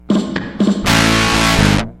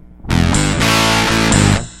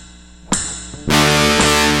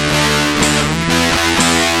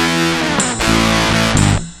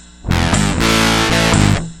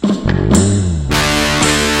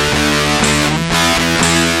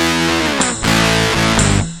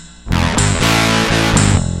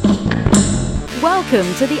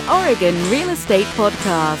Welcome to the Oregon Real Estate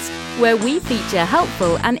Podcast, where we feature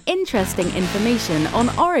helpful and interesting information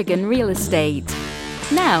on Oregon real estate.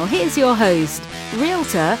 Now, here's your host,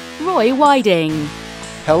 Realtor Roy Whiting.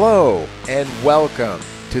 Hello, and welcome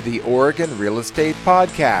to the Oregon Real Estate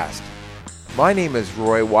Podcast. My name is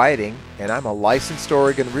Roy Whiting, and I'm a licensed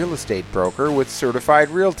Oregon real estate broker with Certified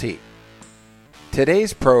Realty.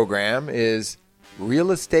 Today's program is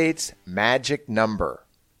Real Estate's Magic Number.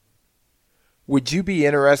 Would you be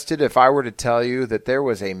interested if I were to tell you that there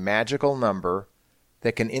was a magical number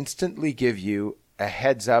that can instantly give you a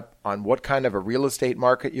heads up on what kind of a real estate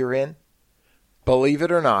market you're in? Believe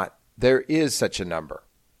it or not, there is such a number.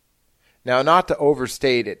 Now, not to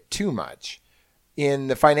overstate it too much, in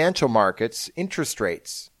the financial markets, interest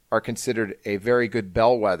rates are considered a very good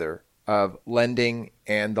bellwether of lending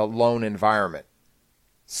and the loan environment.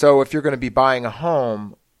 So if you're going to be buying a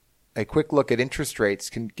home, a quick look at interest rates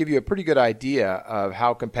can give you a pretty good idea of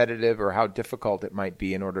how competitive or how difficult it might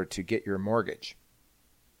be in order to get your mortgage.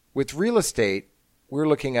 With real estate, we're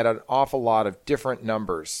looking at an awful lot of different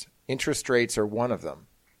numbers. Interest rates are one of them.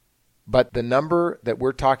 But the number that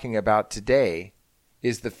we're talking about today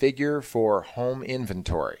is the figure for home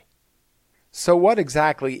inventory. So what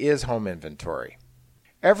exactly is home inventory?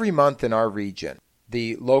 Every month in our region,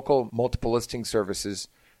 the local multiple listing services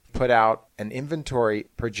put out an inventory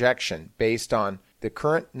projection based on the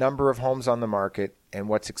current number of homes on the market and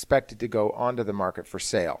what's expected to go onto the market for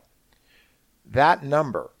sale. That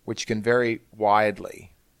number, which can vary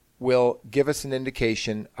widely, will give us an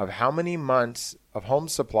indication of how many months of home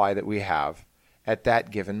supply that we have at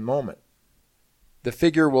that given moment. The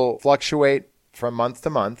figure will fluctuate from month to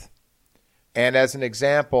month, and as an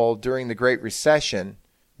example, during the Great Recession,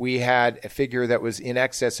 we had a figure that was in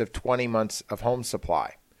excess of 20 months of home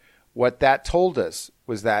supply. What that told us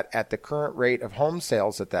was that at the current rate of home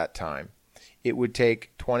sales at that time, it would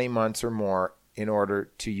take 20 months or more in order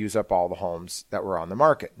to use up all the homes that were on the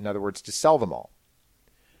market. In other words, to sell them all.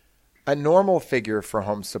 A normal figure for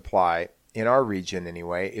home supply, in our region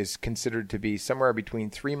anyway, is considered to be somewhere between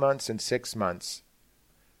 3 months and 6 months,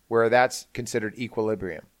 where that's considered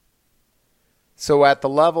equilibrium. So at the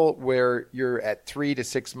level where you're at 3 to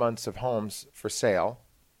 6 months of homes for sale,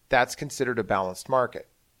 that's considered a balanced market.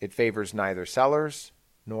 It favors neither sellers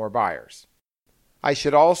nor buyers. I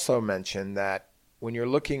should also mention that when you're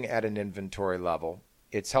looking at an inventory level,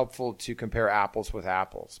 it's helpful to compare apples with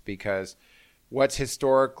apples, because what's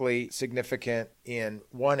historically significant in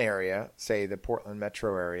one area, say the Portland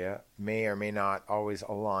metro area, may or may not always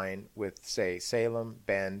align with, say, Salem,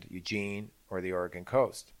 Bend, Eugene, or the Oregon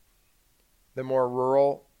coast. The more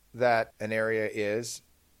rural that an area is,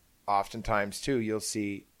 oftentimes too, you'll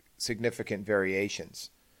see significant variations.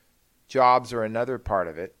 Jobs are another part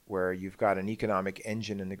of it, where you've got an economic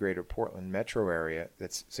engine in the greater Portland metro area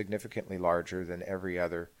that's significantly larger than every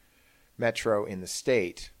other metro in the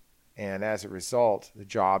state. And as a result, the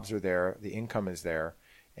jobs are there, the income is there.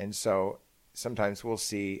 And so sometimes we'll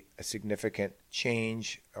see a significant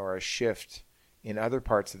change or a shift in other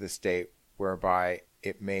parts of the state whereby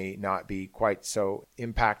it may not be quite so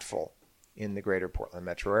impactful in the greater Portland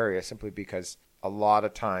metro area, simply because a lot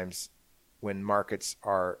of times when markets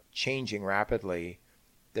are changing rapidly,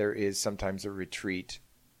 there is sometimes a retreat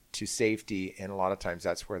to safety, and a lot of times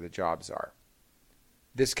that's where the jobs are.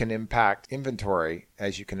 This can impact inventory,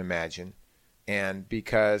 as you can imagine, and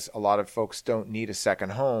because a lot of folks don't need a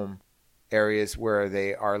second home, areas where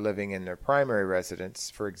they are living in their primary residence,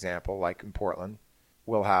 for example, like in Portland,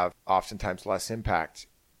 will have oftentimes less impact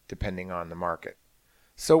depending on the market.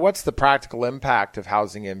 So what's the practical impact of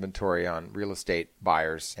housing inventory on real estate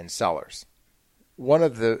buyers and sellers? One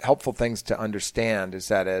of the helpful things to understand is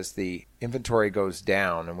that as the inventory goes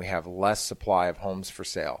down and we have less supply of homes for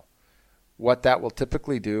sale, what that will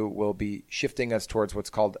typically do will be shifting us towards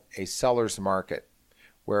what's called a seller's market,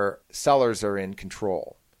 where sellers are in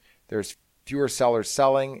control. There's fewer sellers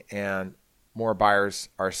selling and more buyers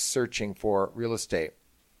are searching for real estate.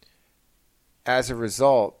 As a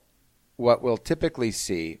result, what we'll typically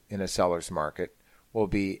see in a seller's market will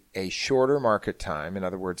be a shorter market time. In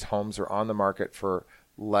other words, homes are on the market for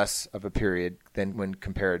less of a period than when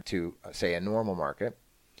compared to, say, a normal market.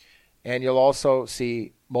 And you'll also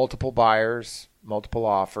see multiple buyers, multiple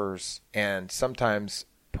offers, and sometimes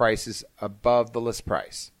prices above the list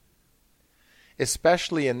price.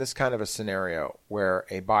 Especially in this kind of a scenario where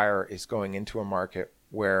a buyer is going into a market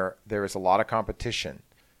where there is a lot of competition.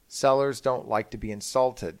 Sellers don't like to be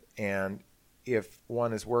insulted, and if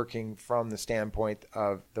one is working from the standpoint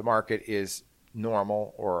of the market is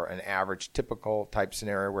normal or an average typical type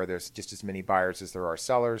scenario where there's just as many buyers as there are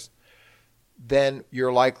sellers, then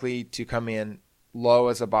you're likely to come in low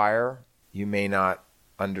as a buyer, you may not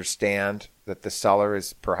understand that the seller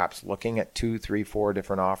is perhaps looking at 2, 3, 4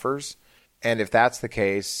 different offers. And if that's the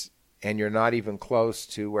case, and you're not even close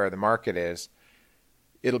to where the market is,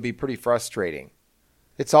 it'll be pretty frustrating.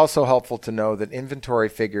 It's also helpful to know that inventory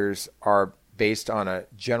figures are based on a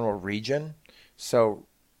general region. So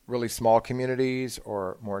really small communities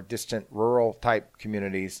or more distant rural type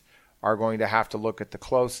communities are going to have to look at the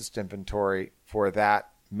closest inventory for that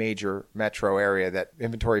major metro area that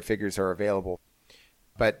inventory figures are available.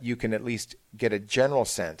 But you can at least get a general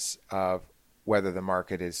sense of whether the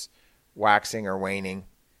market is waxing or waning,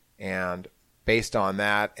 and based on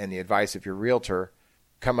that and the advice of your realtor,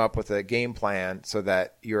 come up with a game plan so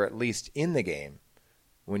that you're at least in the game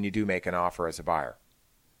when you do make an offer as a buyer.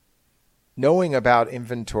 Knowing about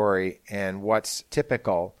inventory and what's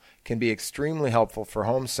typical can be extremely helpful for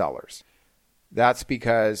home sellers. That's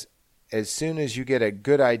because as soon as you get a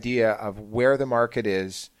good idea of where the market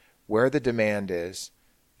is, where the demand is,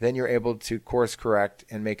 then you're able to course correct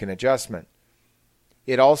and make an adjustment.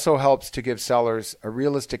 It also helps to give sellers a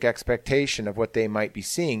realistic expectation of what they might be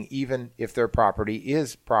seeing, even if their property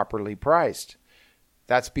is properly priced.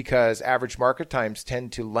 That's because average market times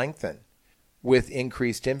tend to lengthen with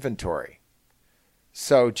increased inventory.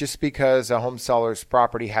 So just because a home seller's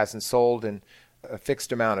property hasn't sold in a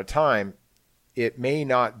fixed amount of time, it may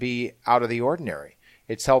not be out of the ordinary.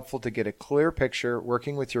 It's helpful to get a clear picture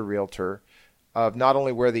working with your realtor of not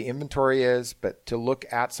only where the inventory is, but to look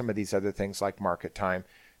at some of these other things like market time,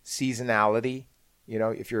 seasonality. You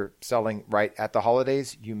know, if you're selling right at the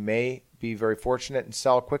holidays, you may be very fortunate and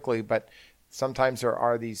sell quickly, but sometimes there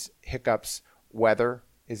are these hiccups. Weather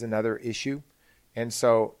is another issue. And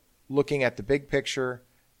so looking at the big picture,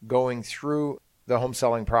 going through the home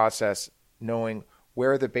selling process, knowing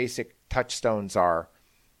where the basic touchstones are,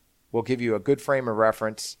 will give you a good frame of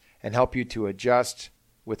reference and help you to adjust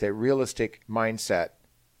with a realistic mindset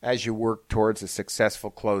as you work towards a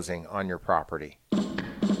successful closing on your property.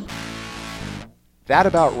 That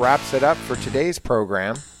about wraps it up for today's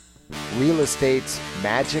program, Real Estate's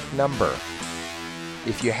Magic Number.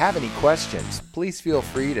 If you have any questions, please feel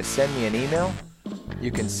free to send me an email.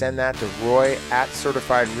 You can send that to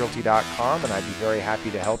roy@certifiedrealty.com, and I'd be very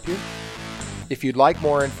happy to help you. If you'd like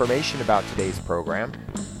more information about today's program,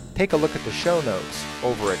 take a look at the show notes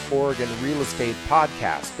over at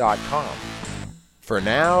OregonRealEstatePodcast.com. For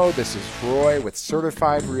now, this is Roy with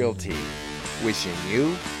Certified Realty, wishing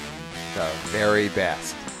you the very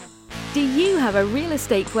best. Do you have a real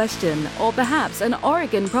estate question or perhaps an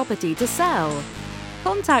Oregon property to sell?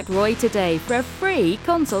 Contact Roy today for a free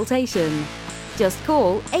consultation. Just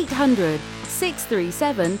call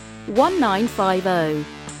 800-637-1950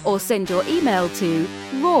 or send your email to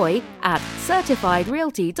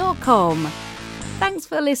roy@certifiedrealty.com. Thanks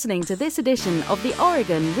for listening to this edition of the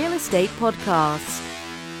Oregon Real Estate Podcast.